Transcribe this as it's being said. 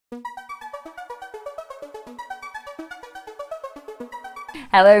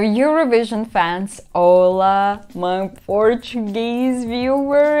Hello Eurovision fans, hola my Portuguese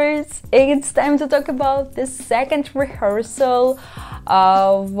viewers! It's time to talk about the second rehearsal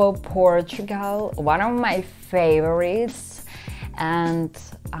of Portugal, one of my favorites, and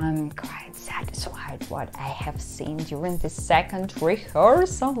I'm quite satisfied what I have seen during the second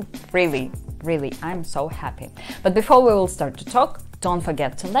rehearsal. Really, I'm so happy. But before we will start to talk, don't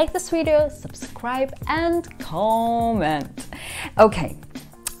forget to like this video, subscribe and comment. Okay,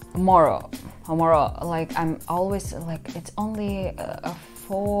 Maro, like I'm always like, it's only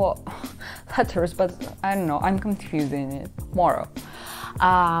 4 letters, but I don't know, I'm confusing it. Maro.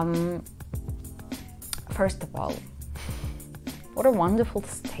 First of all, what a wonderful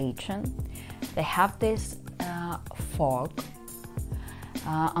staging. They have this fog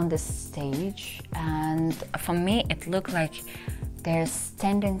on the stage, and for me it looked like they're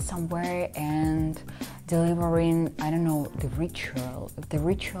standing somewhere and delivering, I don't know, the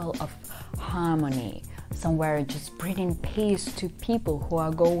ritual of harmony, somewhere, just bringing peace to people who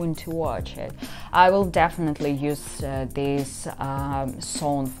are going to watch it. I will definitely use this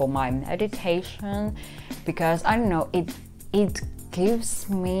song for my meditation, because I don't know, it gives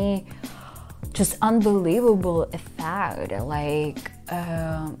me just unbelievable effect. Like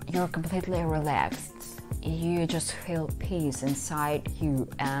you're completely relaxed, you just feel peace inside you,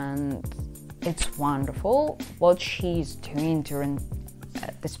 and it's wonderful what she's doing during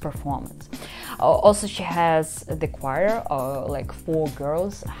this performance. Also, she has the choir, like 4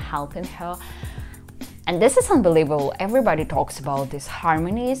 girls helping her, and this is unbelievable. Everybody talks about these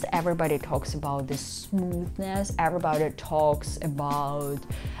harmonies, everybody talks about this smoothness, everybody talks about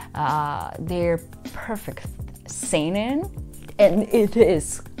their perfect singing, and it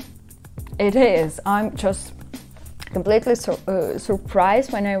is. I'm just completely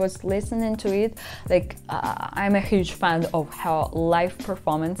surprised when I was listening to it. Like, I'm a huge fan of her live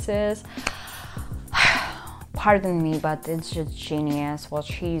performances. Pardon me, but it's just genius what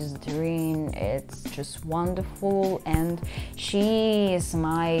she's doing. It's just wonderful, and she is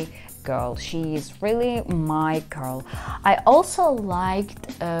my girl. She is really my girl. I also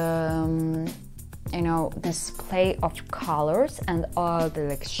liked you know, this play of colors and all the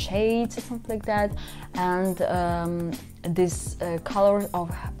like shades or something like that, and this color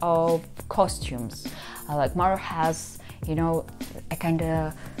of costumes. Like Maro has, you know, a kind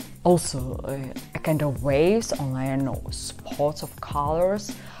of waves on, I don't know, spots of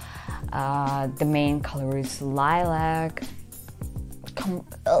colors. The main color is lilac.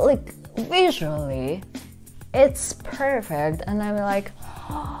 Like visually, it's perfect, and I'm like,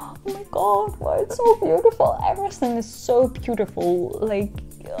 oh my god, why it's so beautiful. Everything is so beautiful. Like,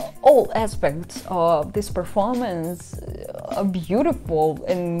 all aspects of this performance are beautiful,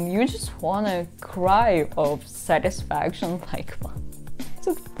 and you just want to cry of satisfaction. Like, is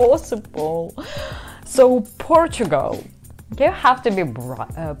it possible? So Portugal, you have to be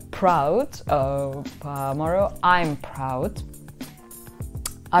proud of Maro. I'm proud.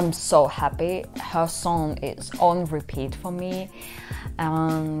 I'm so happy. Her song is on repeat for me,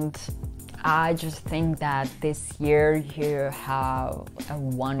 and I just think that this year you have a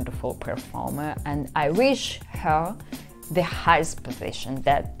wonderful performer, and I wish her the highest position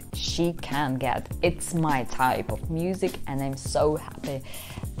that she can get. It's my type of music, and I'm so happy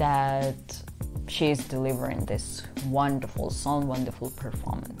that she is delivering this wonderful song, wonderful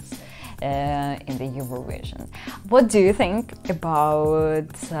performance in the Eurovision. What do you think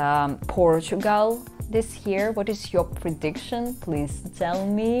about Portugal this year? What is your prediction? Please tell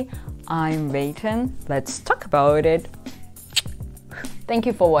me. I'm waiting. Let's talk about it. Thank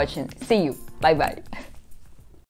you for watching. See you. Bye bye.